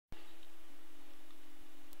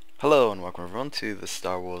Hello and welcome everyone to the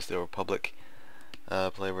Star Wars The Old Republic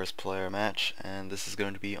player vs player match, and this is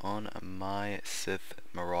going to be on my Sith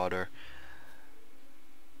Marauder.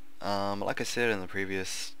 Like I said in the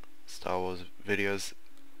previous Star Wars videos,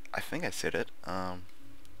 I think I said it,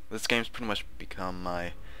 this game's pretty much become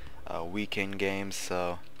my weekend game,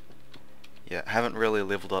 so yeah, I haven't really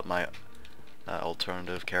leveled up my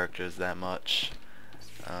alternative characters that much.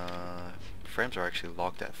 Frames are actually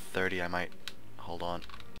locked at 30, I might, hold on.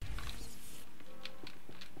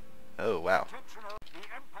 Oh wow.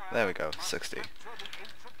 There we go, 60.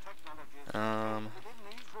 So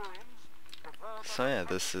yeah,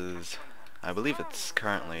 this is, I believe it's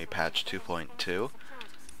currently patch 2.2.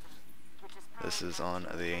 This is on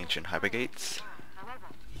the ancient hypergates.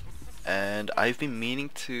 And I've been meaning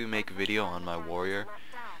to make a video on my warrior,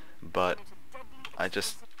 but I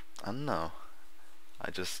don't know. I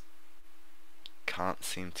just can't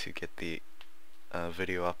seem to get the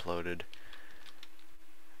video uploaded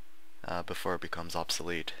before it becomes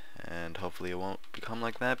obsolete, and hopefully it won't become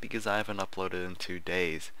like that because I haven't uploaded in 2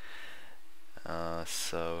 days.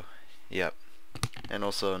 So yep, and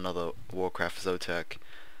also another Warcraft Zotac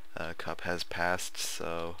Cup has passed,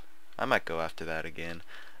 so I might go after that again,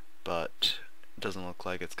 but it doesn't look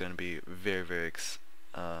like it's going to be very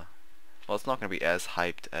well, it's not going to be as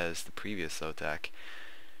hyped as the previous Zotac,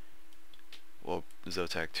 well,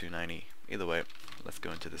 Zotac 290. Either way, let's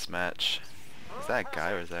go into this match. Is that a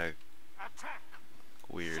guy or is that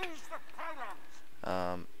weird?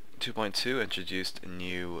 2.2 introduced a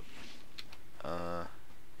new,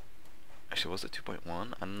 actually was it 2.1? I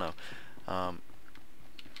don't know.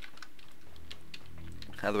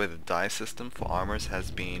 By the way, the die system for armors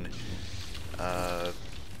has been I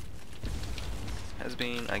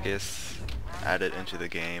guess added into the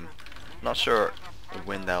game. Not sure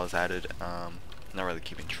when that was added, not really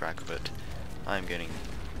keeping track of it. I'm getting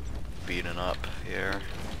beaten up here.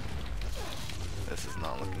 This is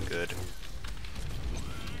not looking good.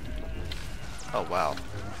 Oh wow.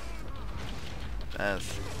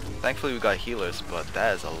 Thankfully we got healers, but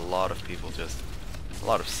that is a lot of people, just a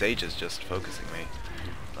lot of sages just focusing me.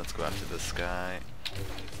 Let's go after this guy.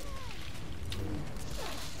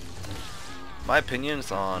 My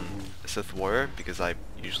opinions on Sith Warrior, because I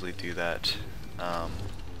usually do that, I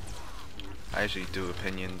usually do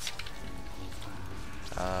opinions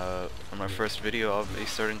on my first video of a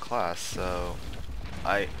certain class, so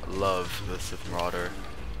I love the Sith Marauder.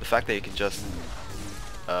 The fact that you can just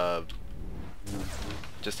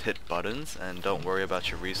hit buttons and don't worry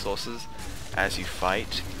about your resources as you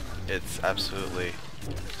fight, it's absolutely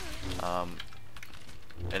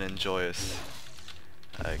an enjoyous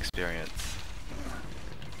experience.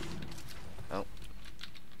 Oh.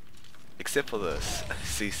 Except for this,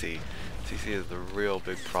 CC. CC is the real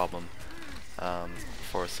big problem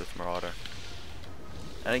for a Sith Marauder.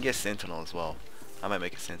 And I guess Sentinel as well. I might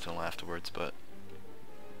make a Sentinel afterwards, but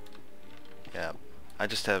yeah, I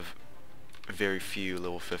just have very few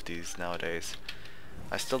level 50s nowadays.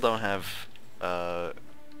 I still don't have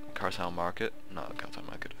Cartel Market, not Cartel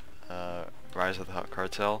Market, Rise of the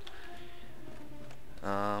Cartel.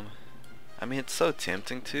 I mean, it's so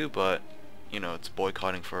tempting to, but you know, it's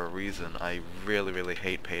boycotting for a reason. I really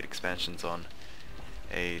hate paid expansions on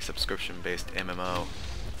a subscription-based MMO.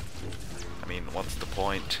 I mean, what's the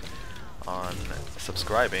point on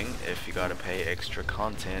subscribing if you gotta pay extra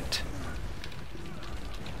content?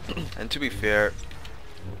 And to be fair,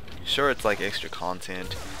 sure, it's like extra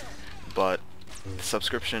content, but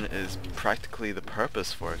subscription is practically the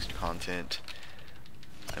purpose for extra content.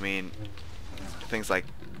 I mean, things like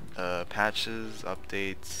patches,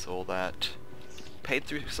 updates, all that, paid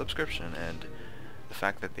through subscription, and the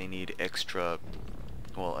fact that they need extra,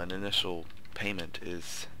 well, an initial payment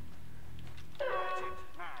is,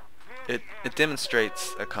 it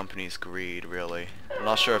demonstrates a company's greed, really. I'm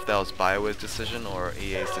not sure if that was BioWare's decision or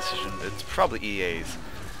EA's decision. It's probably EA's,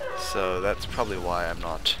 so that's probably why I'm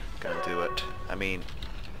not gonna do it. I mean,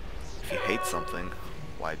 if you hate something,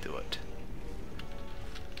 why do it?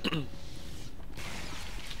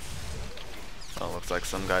 Oh, looks like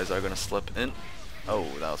some guys are gonna slip in. Oh,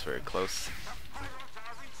 that was very close.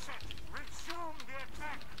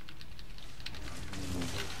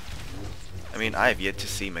 I mean, I have yet to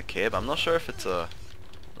see McCabe. I'm not sure if it's not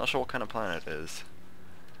sure what kind of planet it is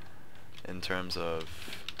in terms of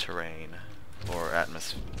terrain or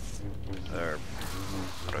atmosphere, or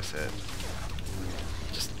how do I say it?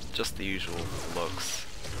 Just the usual looks.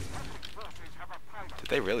 Did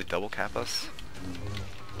they really double cap us?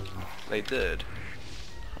 They did.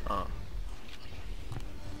 Huh.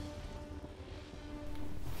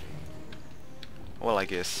 Well, I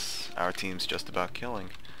guess our team's just about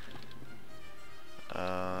killing.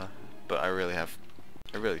 But I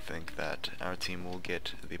really think that our team will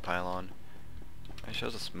get the pylon. I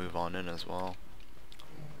should just move on in as well.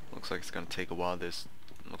 Looks like it's gonna take a while. There's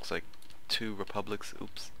looks like 2 republics.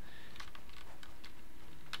 Oops.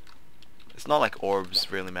 It's not like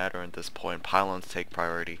orbs really matter at this point. Pylons take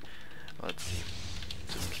priority. Let's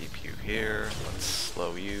just keep you here. Let's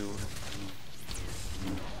slow you.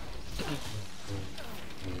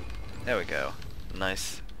 There we go.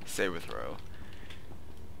 Nice saber throw.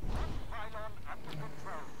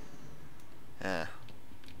 I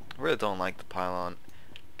really don't like the pylon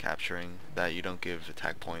capturing that you don't give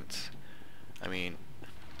attack points. I mean,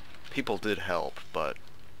 people did help, but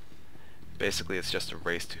basically it's just a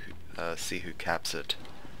race to see who caps it.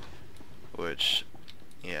 Which,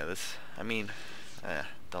 yeah,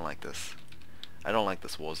 don't like this. I don't like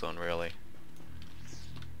this war zone really.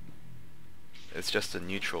 It's just a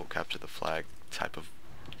neutral capture the flag type of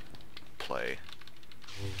play.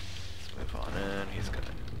 Let's move on in. He's gonna.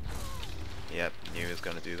 Yep, knew he was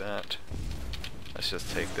gonna do that. Let's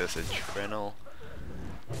just take this adrenal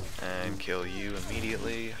and kill you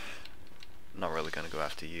immediately. I'm not really gonna go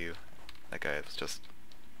after you. That guy was just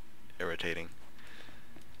irritating.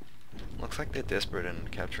 Looks like they're desperate in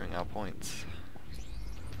capturing our points.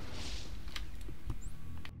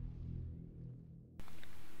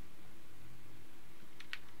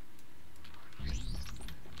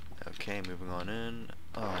 Okay, moving on in.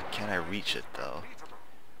 Oh, can I reach it though?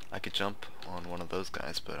 I could jump on one of those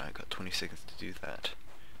guys, but I got 20 seconds to do that.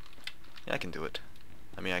 Yeah, I can do it.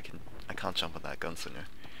 I mean, I can't jump on that gunslinger.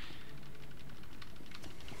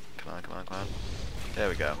 Come on, come on, come on. There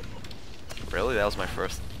we go. Really? That was my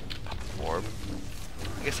first orb?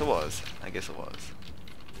 I guess it was. I guess it was.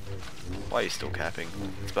 Why are you still capping?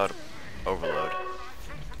 It's about to overload.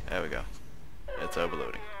 There we go. It's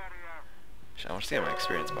overloading. I want to see my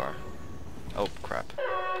experience bar. Oh, crap.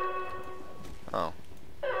 Oh.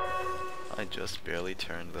 I just barely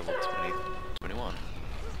turned level 21.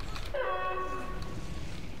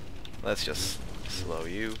 Let's just slow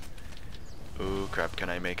you. Ooh, crap,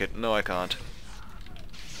 can I make it? No, I can't.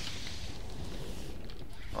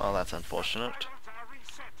 Well, that's unfortunate.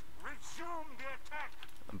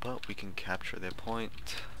 But we can capture their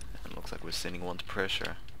point. And looks like we're sending one to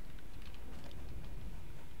pressure.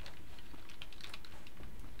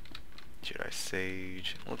 Jedi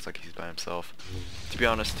Sage. Looks like he's by himself. To be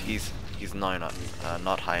honest, he's not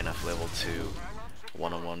high enough level to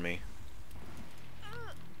one-on-one me.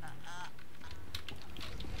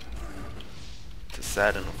 It's a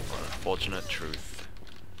sad and unfortunate truth,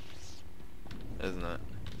 isn't it?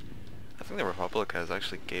 I think the Republic has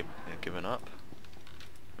actually given up.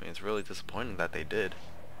 I mean, it's really disappointing that they did.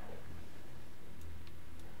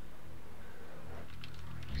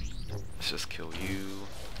 Let's just kill you.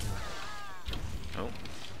 Oh.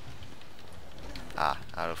 Ah,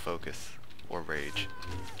 out of focus. Or rage.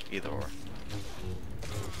 Either or.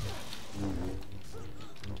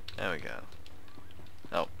 There we go.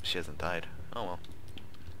 Oh, she hasn't died. Oh well.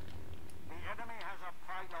 The enemy has a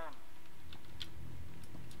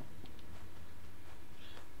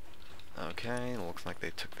pylon. Okay, looks like they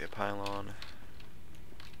took their pylon.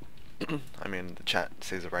 I mean, the chat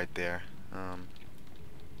says it right there.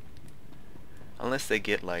 Unless they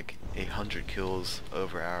get like 100 kills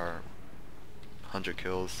over our 100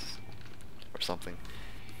 kills or something,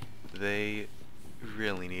 they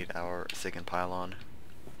really need our second pylon.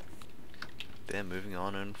 They're moving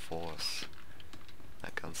on in force.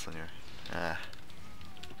 That gunslinger. Ah.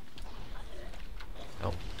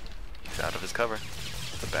 Oh, he's out of his cover.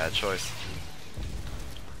 It's a bad choice.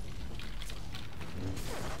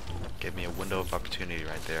 Gave me a window of opportunity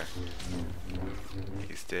right there.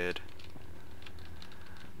 He's dead.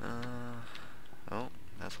 Oh,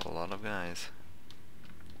 that's a lot of guys.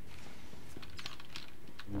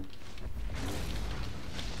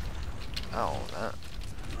 Oh,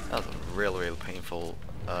 that was a really painful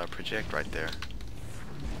project right there.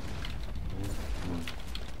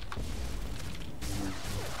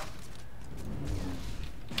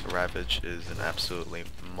 Ravage is an absolutely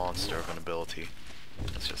monster of an ability.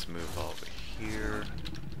 Let's just move over here.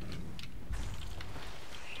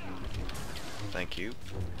 Thank you.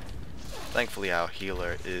 Thankfully our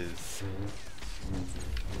healer is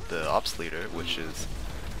the ops leader, which is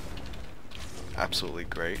absolutely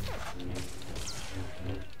great.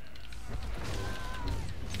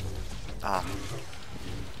 Ah.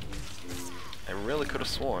 I really could have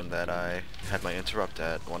sworn that I had my interrupt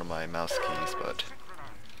at one of my mouse keys, but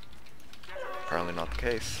apparently not the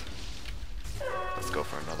case. Let's go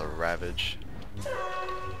for another Ravage.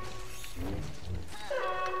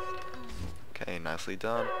 Okay, nicely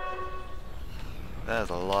done. That's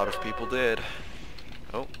a lot of people dead.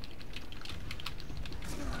 Oh.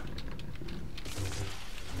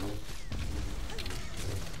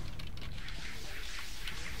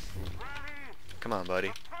 Come on,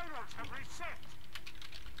 buddy.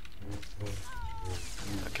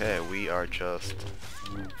 Okay, we are just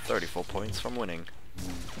 34 points from winning.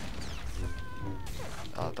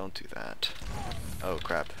 Oh, don't do that. Oh,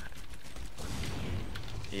 crap.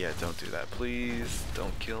 Yeah, don't do that, please.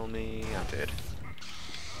 Don't kill me. I'm dead.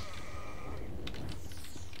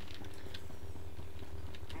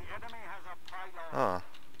 Ah.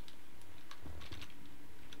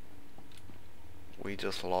 We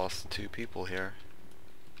just lost 2 people here.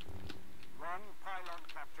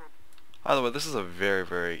 By the way, this is a very,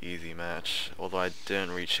 very easy match, although I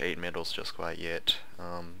didn't reach 8 medals just quite yet.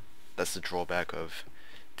 That's the drawback of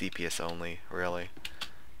DPS only, really.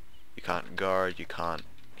 You can't guard, you can't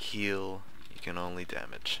heal, you can only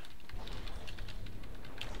damage.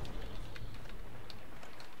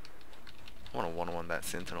 I want to 1-1 that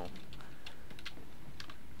sentinel,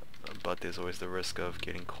 but there's always the risk of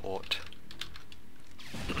getting caught.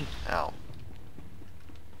 Ow.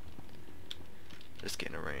 Just get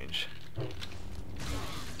in a range.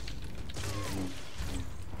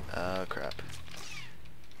 Crap.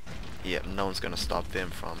 Yep, no one's gonna stop them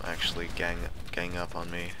from actually gang up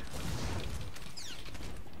on me.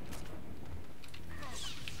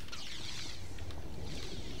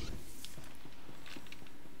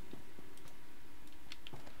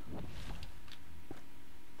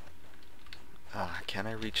 Can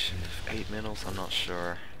I reach 8 medals? I'm not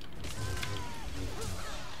sure.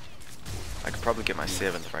 I could probably get my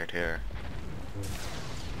 7th right here.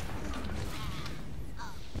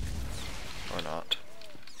 Or not.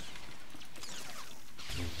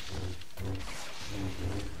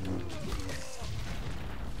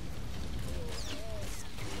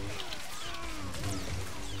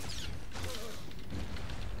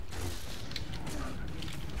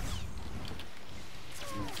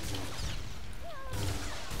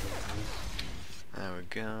 There we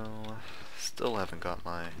go. Still haven't got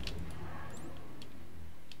my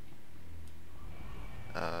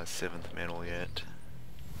 7th medal yet.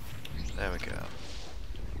 There we go.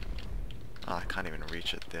 I can't even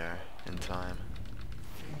reach it there in time.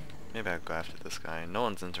 Maybe I'll go after this guy. No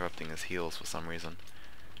one's interrupting his heals for some reason.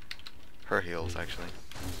 Her heals, actually.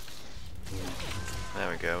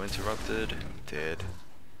 There we go. Interrupted. Dead.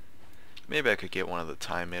 Maybe I could get one of the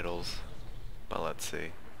time medals. But let's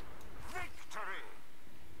see.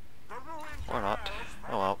 Or not.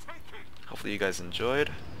 Oh well. Hopefully you guys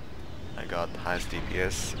enjoyed. I got the highest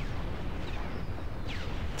DPS.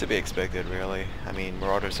 To be expected, really. I mean,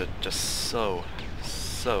 Marauders are just so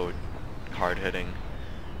hard hitting.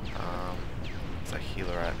 It's a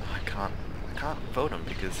healer. I can't vote him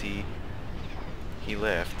because he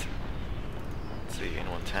left. Let's see,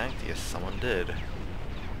 anyone tanked? Yes, someone did.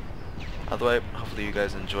 Either way, hopefully you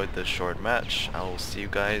guys enjoyed this short match. I will see you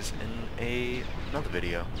guys in another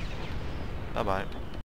video. Bye bye.